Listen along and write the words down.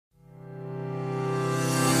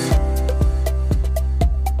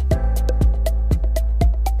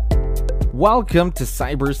Welcome to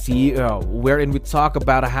Cyber CEO, wherein we talk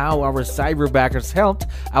about how our cyberbackers helped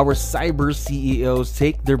our cyber CEOs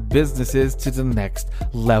take their businesses to the next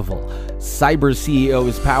level. Cyber CEO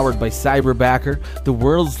is powered by Cyberbacker, the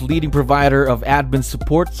world's leading provider of admin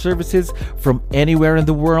support services from anywhere in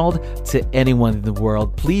the world to anyone in the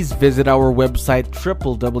world. Please visit our website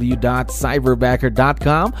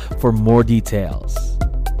www.cyberbacker.com for more details.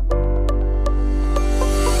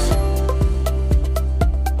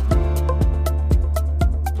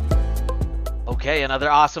 Okay, another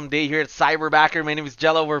awesome day here at Cyberbacker. My name is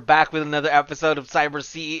Jello. We're back with another episode of Cyber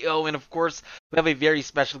CEO, and of course, we have a very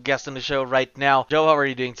special guest on the show right now. Joe, how are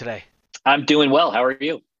you doing today? I'm doing well. How are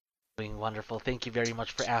you? Doing wonderful. Thank you very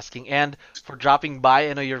much for asking and for dropping by.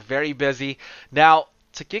 I know you're very busy. Now,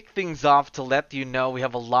 to kick things off, to let you know, we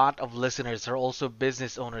have a lot of listeners who are also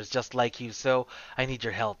business owners just like you, so I need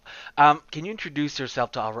your help. Can you introduce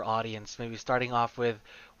yourself to our audience, maybe starting off with,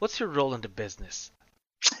 what's your role in the business?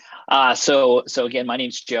 So again, my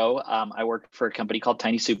name's Joe. I work for a company called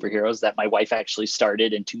Tiny Superheroes that my wife actually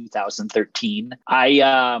started in 2013.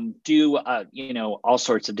 I do all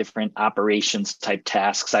sorts of different operations type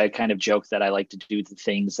tasks. I kind of joke that I like to do the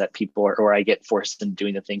things that people or I get forced into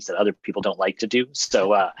doing the things that other people don't like to do.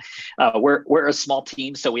 So we're a small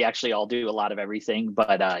team, so we actually all do a lot of everything.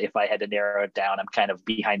 But if I had to narrow it down, I'm kind of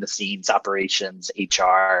behind the scenes operations,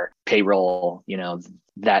 HR, payroll.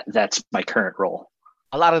 That's my current role.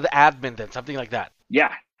 A lot of the admin then, something like that.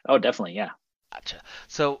 Yeah. Oh, definitely. Yeah. Gotcha.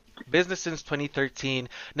 So business since 2013.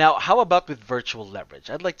 Now, how about with virtual leverage?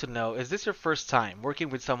 I'd like to know, is this your first time working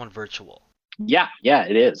with someone virtual? Yeah,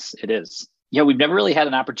 it is. It is. Yeah, we've never really had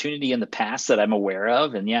an opportunity in the past that I'm aware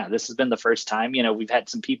of. And yeah, this has been the first time. We've had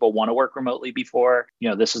some people want to work remotely before.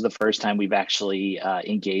 This is the first time we've actually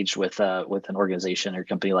engaged with an organization or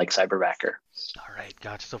company like Cyberbacker. All right,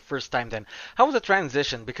 gotcha. So first time then. How was the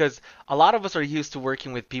transition? Because a lot of us are used to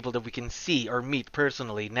working with people that we can see or meet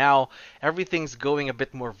personally. Now, everything's going a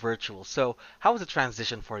bit more virtual. So how was the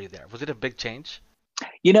transition for you there? Was it a big change?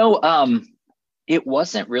 It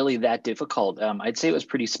wasn't really that difficult. I'd say it was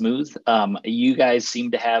pretty smooth. You guys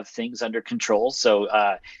seem to have things under control. So,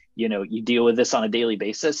 you deal with this on a daily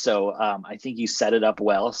basis. So I think you set it up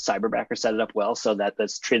well. Cyberbacker set it up well so that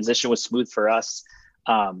this transition was smooth for us.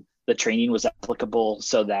 The training was applicable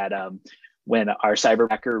so that when our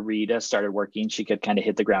Cyberbacker Rita started working, she could kind of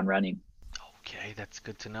hit the ground running. Okay, that's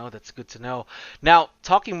good to know. That's good to know. Now,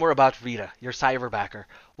 talking more about Rita, your Cyberbacker,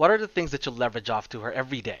 what are the things that you leverage off to her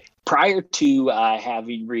every day? Prior to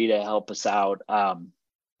having Rita help us out,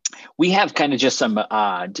 we have kind of just some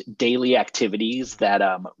daily activities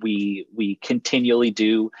that we continually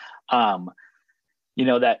do.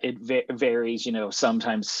 That it varies.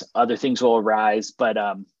 Sometimes other things will arise, but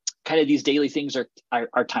kind of these daily things are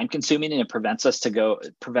time consuming, and it prevents us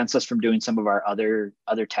from doing some of our other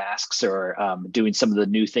tasks or doing some of the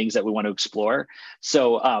new things that we want to explore.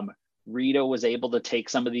 So Rita was able to take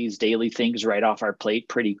some of these daily things right off our plate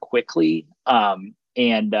pretty quickly. And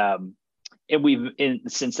we've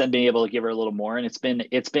since then been able to give her a little more, and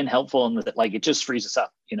it's been helpful in that, like, it just frees us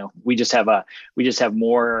up. We just have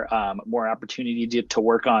more opportunity to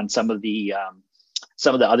work on some of the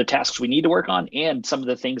other tasks we need to work on, and some of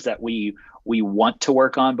the things that we want to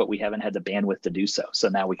work on, but we haven't had the bandwidth to do so. So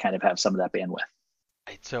now we kind of have some of that bandwidth.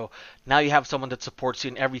 Right. So now you have someone that supports you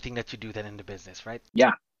in everything that you do then in the business, right?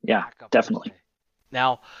 Yeah, definitely.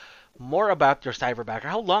 Now, more about your Cyberbacker.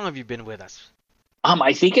 How long have you been with us?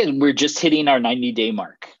 I think we're just hitting our 90-day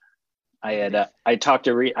mark. I talked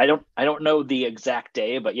to Rita. I don't know the exact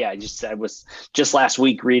day, but yeah, I was just last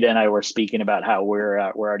week. Rita and I were speaking about how we're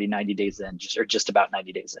already 90 days in, just about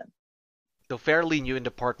 90 days in. So fairly new in the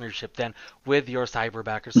partnership then with your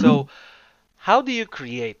Cyberbacker. So how do you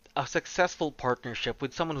create a successful partnership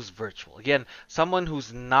with someone who's virtual? Again, someone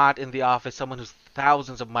who's not in the office, someone who's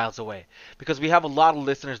thousands of miles away. Because we have a lot of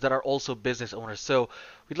listeners that are also business owners. So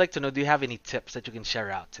we'd like to know, do you have any tips that you can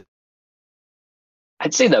share out to?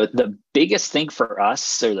 I'd say the biggest thing for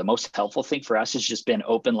us, or the most helpful thing for us, has just been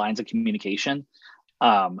open lines of communication.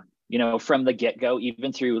 From the get-go,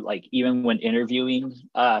 even when interviewing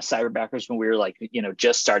Cyberbackers, when we were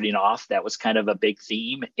just starting off, that was kind of a big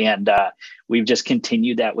theme. And we've just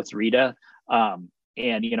continued that with Rita. I'm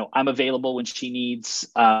available when she needs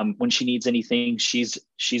anything. She's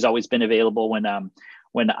always been available when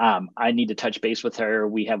I need to touch base with her.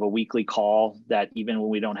 We have a weekly call that even when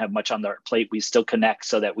we don't have much on our plate, we still connect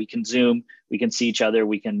so that we can Zoom, we can see each other,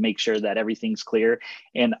 we can make sure that everything's clear.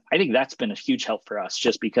 And I think that's been a huge help for us,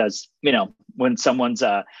 just because, when someone's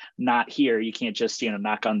not here, you can't just,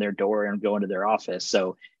 knock on their door and go into their office.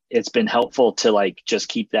 So it's been helpful to like just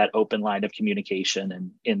keep that open line of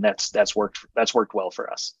communication, and that's worked well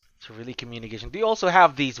for us. So really communication. Do you also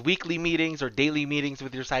have these weekly meetings or daily meetings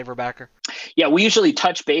with your cyberbacker? Yeah, we usually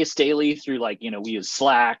touch base daily through like, we use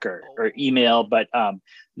Slack or email, but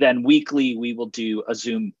then weekly we will do a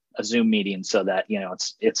Zoom meeting so that,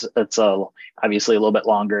 it's obviously a little bit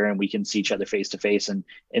longer and we can see each other face to face and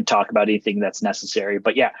talk about anything that's necessary.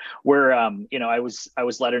 But yeah, we're, I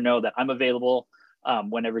was let her know that I'm available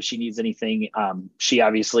whenever she needs anything. She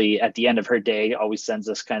obviously at the end of her day always sends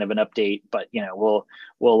us kind of an update, but we'll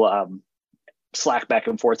Slack back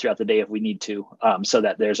and forth throughout the day if we need to, so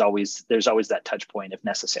that there's always that touch point if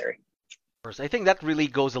necessary. I think that really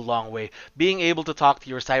goes a long way. Being able to talk to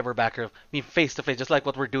your cyberbacker, face to face, just like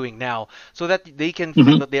what we're doing now, so that they can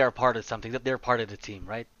feel that they are part of something, that they're part of the team,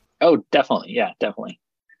 right? Oh, definitely. Yeah, definitely.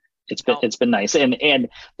 It's been nice, and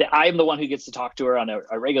I'm the one who gets to talk to her on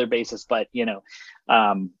a regular basis, but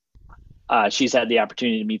she's had the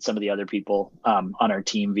opportunity to meet some of the other people on our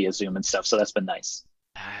team via Zoom and stuff, so that's been nice.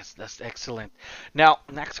 That's excellent. Now,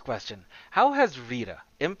 next question: how has Rita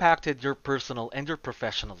impacted your personal and your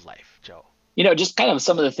professional life, Joe? Just kind of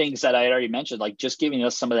some of the things that I had already mentioned, like just giving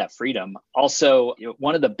us some of that freedom. Also,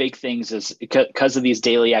 one of the big things is because of these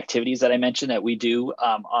daily activities that I mentioned that we do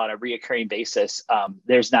on a reoccurring basis,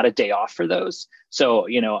 there's not a day off for those. So,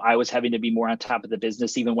 I was having to be more on top of the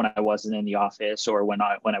business, even when I wasn't in the office or when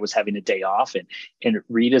I was having a day off. And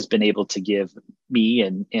Rita's been able to give me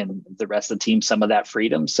and the rest of the team some of that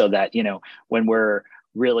freedom so that, when we're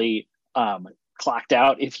really clocked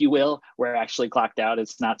out, if you will, we're actually clocked out.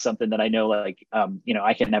 It's not something that I know, like,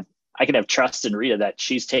 I can have trust in Rita that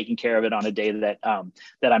she's taking care of it on a day that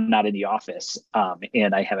I'm not in the office.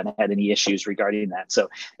 And I haven't had any issues regarding that. So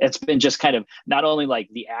it's been just kind of not only like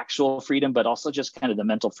the actual freedom, but also just kind of the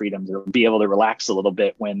mental freedom to be able to relax a little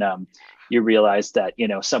bit when you realize that,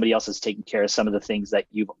 somebody else is taking care of some of the things that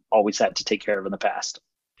you've always had to take care of in the past.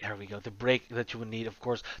 There we go. The break that you would need, of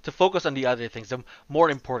course, to focus on the other things, the more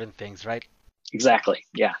important things, right? Exactly.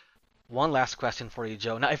 Yeah. One last question for you,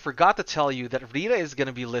 Joe. Now, I forgot to tell you that Rita is going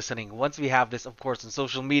to be listening once we have this, of course, on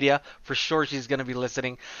social media. For sure, she's going to be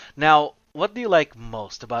listening. Now, what do you like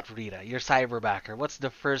most about Rita, your cyberbacker? What's the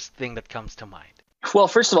first thing that comes to mind? Well,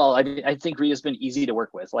 first of all, I think Rita's been easy to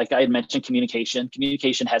work with. Like I had mentioned, communication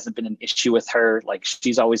hasn't been an issue with her. Like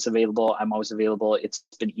she's always available. I'm always available. It's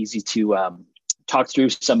been easy to talk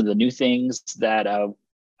through some of the new things that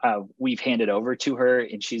we've handed over to her,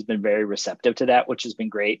 and she's been very receptive to that, which has been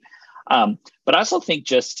great. But I also think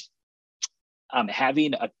just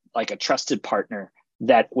having a trusted partner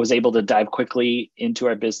that was able to dive quickly into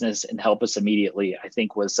our business and help us immediately, I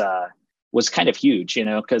think was kind of huge,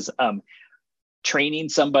 because training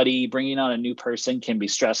somebody, bringing on a new person can be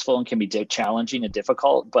stressful and can be challenging and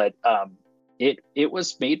difficult, but it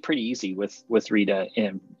was made pretty easy with Rita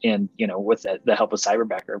and with the help of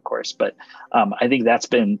Cyberbacker, of course. But I think that's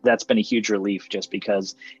been a huge relief, just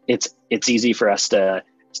because it's easy for us to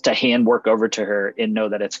hand work over to her and know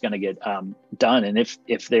that it's going to get done. And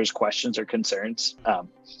if there's questions or concerns,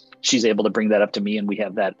 she's able to bring that up to me, and we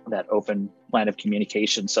have that open line of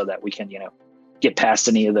communication so that we can get past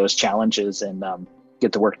any of those challenges and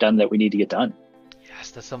get the work done that we need to get done.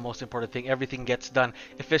 Yes, that's the most important thing. Everything gets done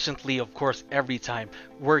efficiently, of course, every time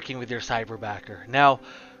working with your cyberbacker. Now,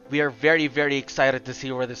 we are very, very excited to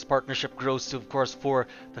see where this partnership grows to, of course, for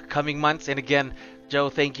the coming months. And again, Joe,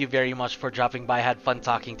 thank you very much for dropping by. I had fun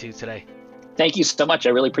talking to you today. Thank you so much. I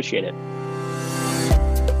really appreciate it.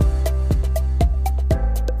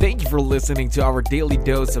 Thank you for listening to our daily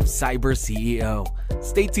dose of Cyber CEO.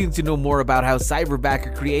 Stay tuned to know more about how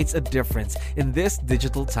Cyberbacker creates a difference in this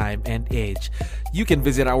digital time and age. You can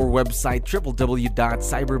visit our website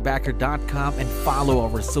www.cyberbacker.com and follow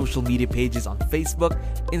our social media pages on Facebook,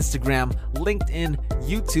 Instagram, LinkedIn,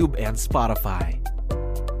 YouTube, and Spotify.